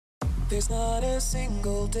There's not a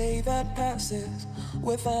single day that passes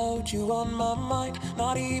without you on my mind.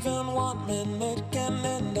 Not even 1 minute can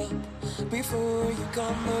end up before you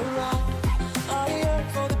come around. I yearn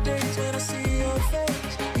for the days when I see your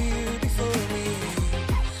face here before me.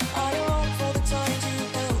 I long for the times you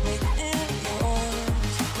held me in your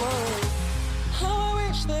arms. Whoa. How I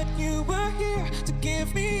wish that you were here to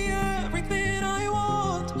give me everything I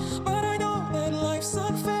want. But I know that life's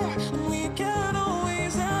unfair and we can't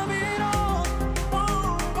always have it all.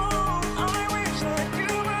 Whoa, whoa. I wish that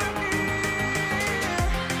you were here.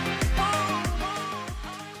 Whoa, whoa.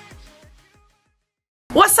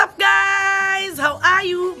 What's up, guys? How are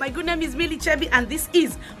you? My good name is Chebby and this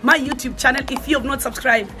is my YouTube channel. If you have not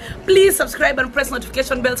subscribed, please subscribe and press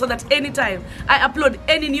notification bell so that anytime I upload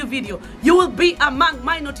any new video, you will be among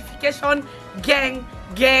my notification gang.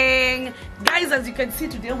 Guys, as you can see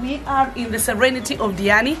today, we are in the serenity of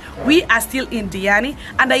Diani. We are still in Diani,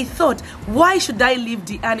 and I thought, why should I leave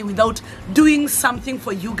Diani without doing something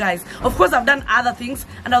for you guys? Of course, I've done other things,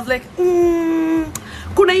 and I was like,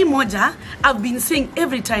 kuna hii moja I've been saying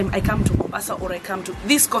every time I come to Mombasa or I come to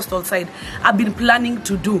this coastal side, I've been planning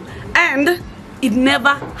to do, and it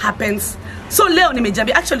never happens. So leo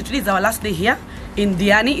nimejambi. Actually, today is our last day here in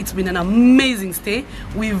Diani. It's been an amazing stay.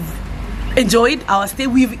 We've enjoyed our stay,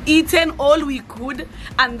 we've eaten all we could,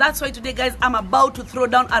 and that's why today, guys, I'm about to throw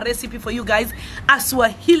down a recipe for you guys, a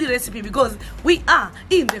Swahili recipe, because we are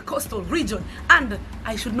in the coastal region and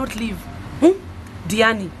I should not leave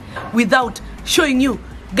Diani without showing you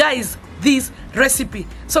guys this recipe.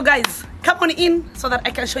 So guys, come on in so that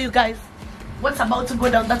I can show you guys what's about to go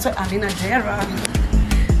down. That's why I'm in a jera.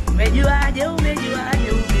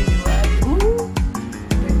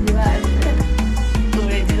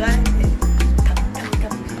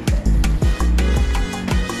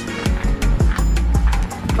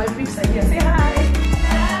 My peeps are here. Say hi.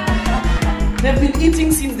 They've been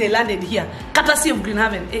eating since they landed here. Courtesy of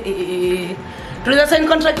Greenhaven. Tunaweza sign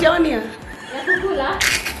contract ya 1 year.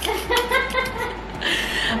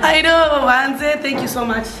 I know, Wanze. Thank you so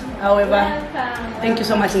much. However, welcome. Thank you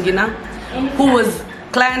so much, Ngina, who was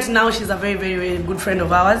client. Now she's a very good friend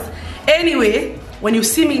of ours. Anyway, when you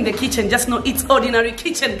see me in the kitchen, just know it's Ordinary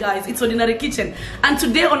Kitchen, guys. It's Ordinary Kitchen. And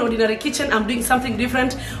today on Ordinary Kitchen, I'm doing something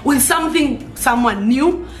different with someone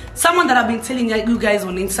new, someone that I've been telling you guys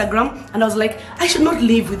on Instagram. And I was like, I should not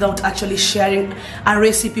leave without actually sharing a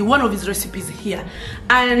recipe, one of his recipes here.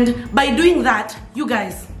 And by doing that, you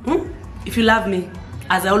guys, if you love me,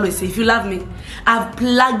 as I always say, if you love me, I've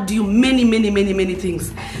plugged you many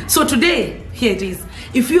things. So today, here it is.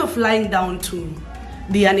 If you're flying down to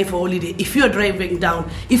Diani for holiday, if you're driving down,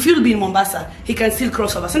 if you'll be in Mombasa, he can still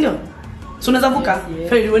cross over. So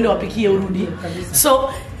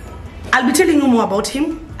I'll be telling you more about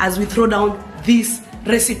him as we throw down this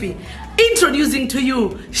recipe. Introducing to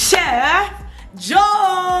you Chef John.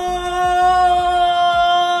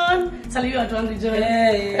 Salimia watu wangu John.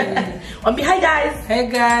 Hey. Wambi hi guys. Hey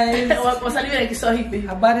guys. Wasalimia Kiswahili.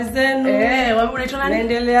 Habari zenu? Wambi unaitwa nani?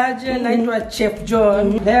 Naendeleaje? Naitwa Chef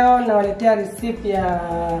John. Leo nawaletea recipe ya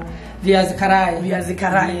Viazi Karai. Viazi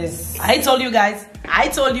Karai. Yes. I told you guys. I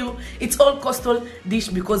told you it's all coastal dish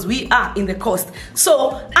because we are in the coast.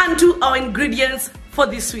 So, onto our ingredients for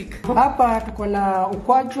this week. Hapa tuko na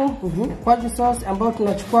ukwaju, ukwaju sauce ambao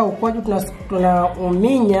tunachukua ukwaju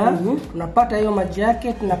tunauminya, tunapata hiyo maji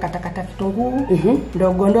yake, tunakatakata kitunguu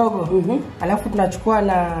ndogo. Alafu tunachukua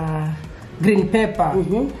na green pepper.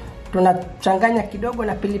 Tunachanganya kidogo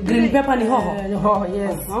na pilipili. Green pepper ni hoho? Hoho,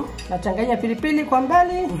 yes. Nachanganya pilipili kwa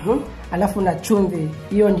mbali, alafu na chumvi.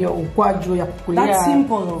 Hiyo ndio ukwaju ya kukulia. That's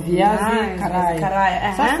simple. Viazi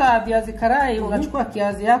Karai. Sasa viazi karai, unachukua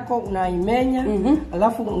kiazi yako, unaimenya,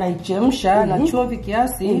 alafu unaichemsha na chumvi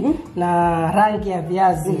kiasi na rangi ya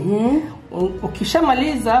viazi.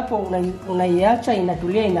 Ukishamaliza hapo unaiacha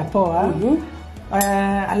inatulia, inapoa.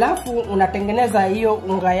 Alafu unatengeneza hiyo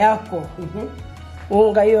unga yako.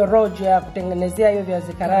 Unga hiyo rojo ya kutengenezea hiyo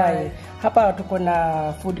viazi karai. Hapa tuko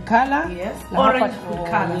na food color, na orange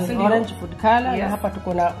food color, na hapa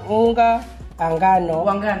tuko na unga angano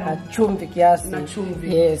na chumvi kiasi.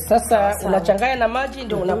 Yes, sasa unachanganya na maji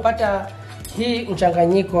ndio unapata hii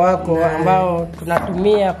mchanganyiko wako ambao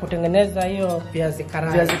tunatumia kutengeneza hiyo viazi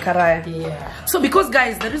karai. Yeah. So because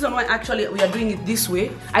guys, the reason why actually we are doing it this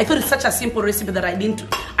way, I thought it's such a simple recipe that I didn't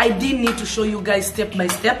need to show you guys step by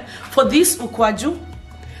step. For this ukwaju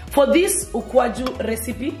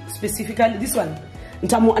recipe specifically, this one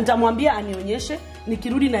nitamwambia anionyeshe,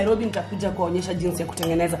 nikirudi Nairobi nitakuja kuonyesha jinsi ya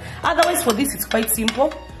kutengeneza. Otherwise for this it's quite simple.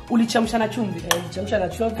 ulichemsha na chumvi. Ulichemsha na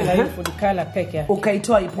chumvi na hiyo food color peke yake.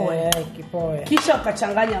 Ukaitoa ipoe. Kipoe. Kisha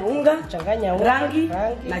ukachanganya unga, rangi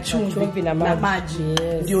na chumvi na maji.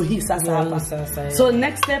 Yes. Ndio hii sasa hapa. So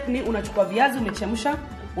next step ni unachukua viazi umechemsha,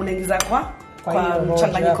 unaingiza kwa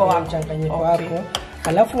mchanganyiko wako.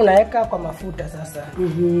 Alafu unaweka kwa mafuta sasa.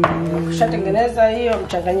 Ukishatengeneza hiyo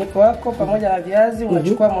mchanganyiko wako pamoja na viazi,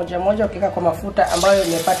 unachukua moja moja ukiweka kwa mafuta ambayo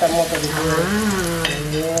imepata moto vizuri.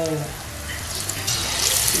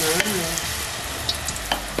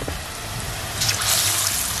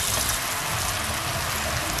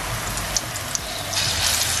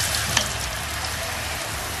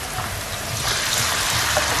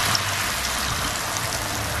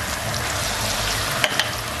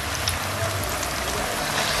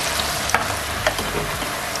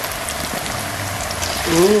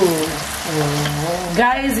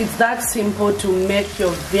 Guys, it's that simple to make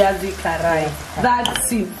your viazi karai. That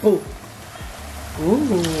simple.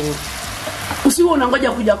 Usiwe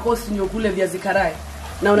unangoja kuja kosi ndio kule viazi karai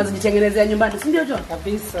na unazijitengenezea nyumbani, si ndio John?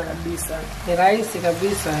 Kabisa. Ni rahisi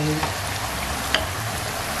kabisa.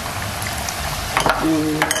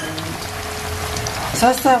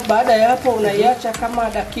 Sasa baada ya hapo unaiacha kama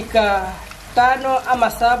dakika 5 ama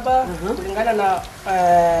 7 kulingana na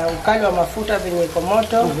ukali wa mafuta venye iko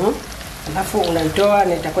moto. Alafu unaitoa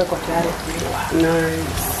na itakuwa iko tayari kuliwa.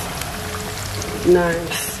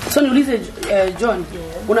 Nice. So niulize John,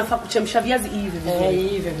 unafaa kuchemsha viazi hivi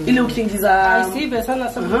vizuri. Ili ukiingiza isive sana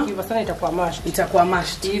sababu ikiva sana itakuwa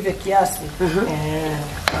mashed. Hivi kiasi.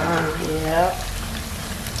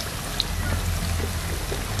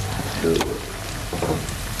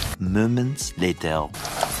 Moments later.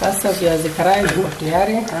 Sasa viazi karai viko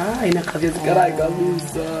tayari. Inakaa viazi karai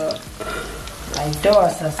kabisa. Naitoa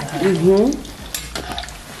sasa.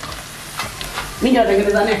 Mimi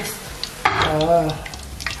natengeneza next. Wow.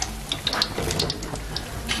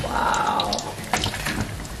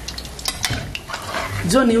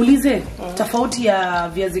 John, niulize tofauti ya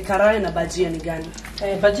viazi karai na bajia ni gani?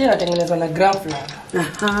 Bajia inatengenezwa na gram flour.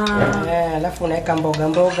 Alafu unaweka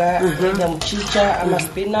mboga ya mchicha ama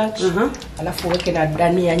spinach. Alafu uweke na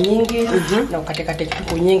dania nyingi na ukatekate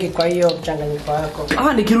kitunguu nyingi kwa hiyo mchanganyiko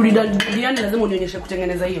wako. Nikirudi Diani lazima unionyeshe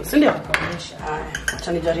kutengeneza hiyo, si ndio?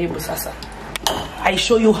 Acha nijaribu sasa. I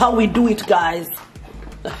show you how we do it, guys.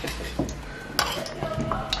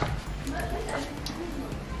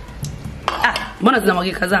 Mbona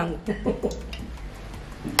zinamwagika zangu?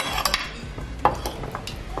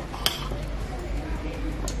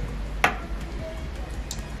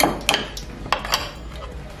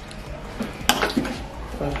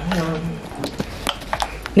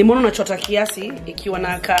 Nimeona unachota kiasi ikiwa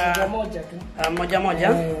na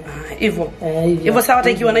moja hivyo. Hivyo sawa hata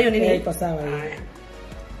ikiwa na hiyo nini? Ipo sawa hiyo.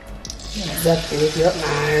 Exactly hivyo.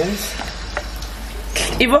 Nice.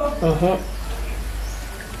 Hivyo?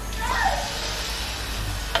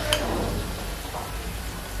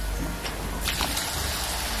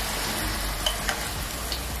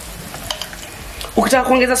 Ukitaka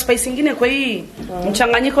kuongeza spice nyingine kwa hii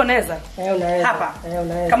mchanganyiko naweza? Unaweza. Hapa.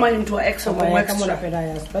 Kama ni mtu wa extra kama extra.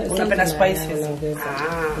 Unapenda spices.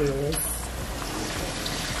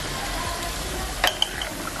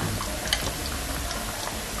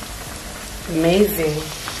 Amazing.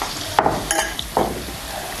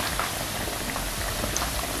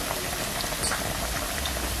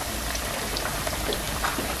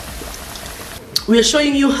 We are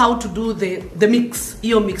showing you how to do the mix.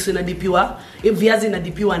 Hiyo mix inadipiwa, viazi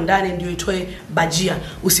inadipiwa ndani ndio itoe bajia.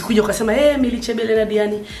 Usikuje ukasema Chebby na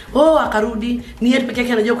Diani, akarudi ni yeye pekee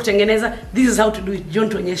yake anajua kutengeneza. This is how to do it. John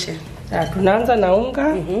tuonyeshe. Tunaanza na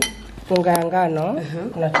unga. Unga ya ngano.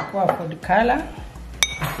 Unachukua food color.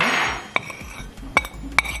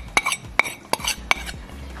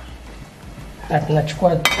 Na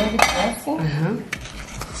tunachukua chumvi kiasi.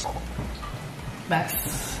 Bas.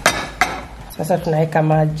 Sasa tunaweka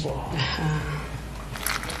maji.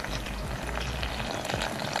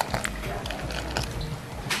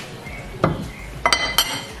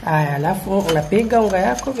 Alafu unapiga unga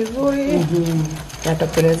yako vizuri.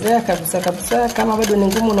 Natopelezea kabisa kama bado ni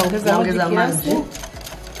ngumu unaongeza maji.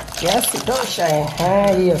 Kiasi tosha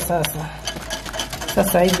hiyo sasa.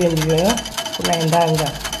 Sasa hivi ndivyo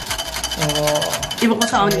kunaendanga. Hivyo kwa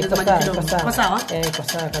sawa ongeza maji kidogo. Kwa sawa? Kwa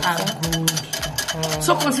sawa kabisa.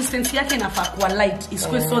 So consistency yake inafaa kuwa light,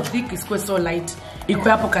 isikuwe so thick, isikuwe so light. Iko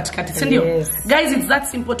hapo katikati, si ndio? Guys, it's that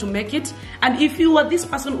simple to make it. And if you are this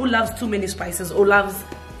person who loves too many spices or loves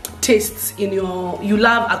tastes in your, you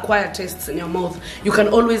love acquired tastes in your mouth, you can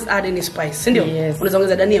always add any spice, ndio? Yes. Unaweza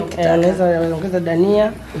ongeza dania ukitaka. Unaweza ongeza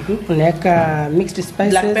dania, unaweka mixed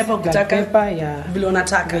spices, black pepper ukitaka, black pepper, yeah. Vile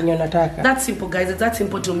unataka. Vile unataka. That's simple, guys. It's that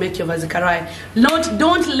simple to make your Viazi Karai.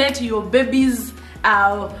 Don't let your babies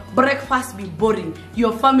breakfast be boring,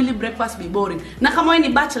 your family breakfast be boring. Na kama wewe ni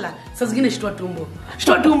bachelor, saa zingine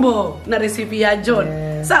shtua tumbo na recipe ya John.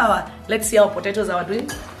 Yeah. Sawa, let's see how potatoes are doing.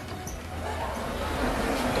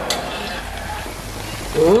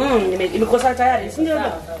 Imekosa tayari, si ndio?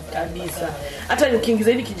 Kabisa. Hata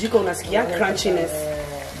ukiingiza hivi kijiko unasikia crunchiness.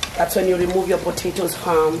 That's when you remove your potatoes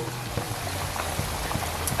from.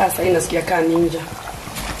 Asa inasikia kama ninja.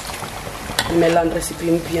 Nimeland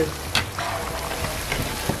recipe mpya.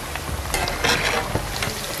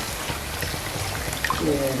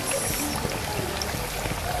 Yes.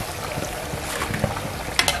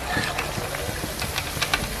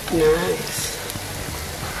 Nice.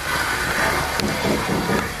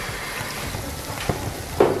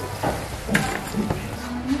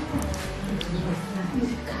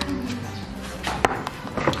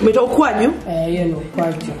 Umetoka ukwaju? Hiyo ni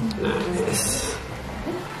ukwaju. Nice.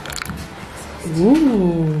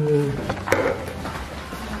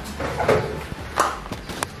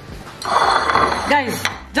 Guys,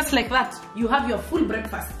 just like that, you have your full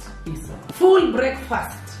breakfast. Yes. Full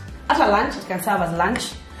breakfast. At a lunch, it can serve as lunch.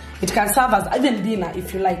 It can serve as even dinner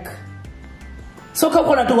if you like. So kama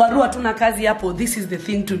kuna tuwarua tuna kazi hapo, this is the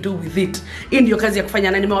thing to do with it. Hii ndio kazi ya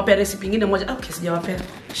kufanya, na nimewapea recipe nyingine moja. Okay, sijawapea.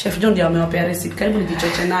 Chef John ndiye amewapea recipe. Karibu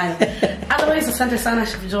nijichoche nayo. Otherwise, asante sana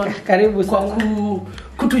Chef John. Karibu kwa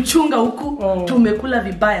kutuchunga huku. Tumekula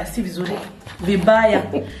vibaya, si vizuri. Vibaya,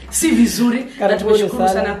 si vizuri. Na tumeshukuru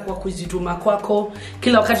sana kwa kujituma kwako.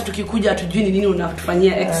 Kila wakati tukikuja hatujui ni nini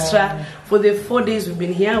unatufanyia extra. For the 4 days we've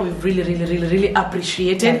been here, we've really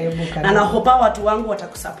appreciated. Karibu. And I hope watu wangu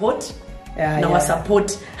watakusupport. Na wa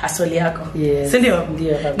support hustle yako. Yes. Sindio?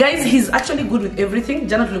 Ndio. Guys, he's actually good with everything.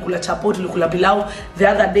 Jana tulikula chapo, tulikula pilau. The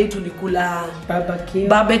other day tulikula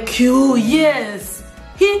barbecue. Yes.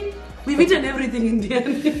 We've eaten everything in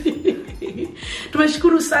Diani.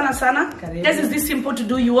 Tumeshukuru sana. Guys, is this simple to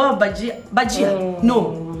do? You are bajia?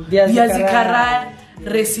 No. Viazi Karai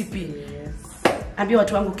recipe. Yes. Ambia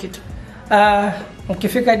watu wangu kitu.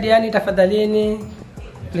 Mkifika Diani tafadhalini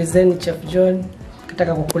please Chef John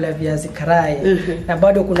kitaka kukula viazi karai. Na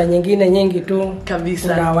bado kuna nyingine nyingi tu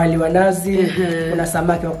kabisa. Kuna wali wa nazi, kuna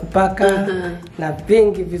samaki wa kupaka na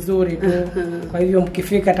vingi vizuri tu. Kwa hivyo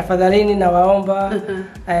mkifika tafadhalini na waomba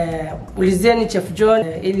ulizeni Chef John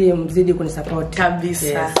ili mzidi kunisupport kabisa.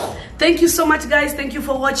 Yes. Thank you so much guys. Thank you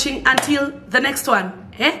for watching until the next one.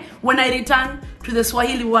 When I return to the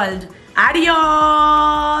Swahili world.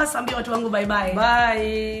 Adios. Ambia watu wangu bye bye.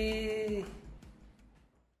 Bye.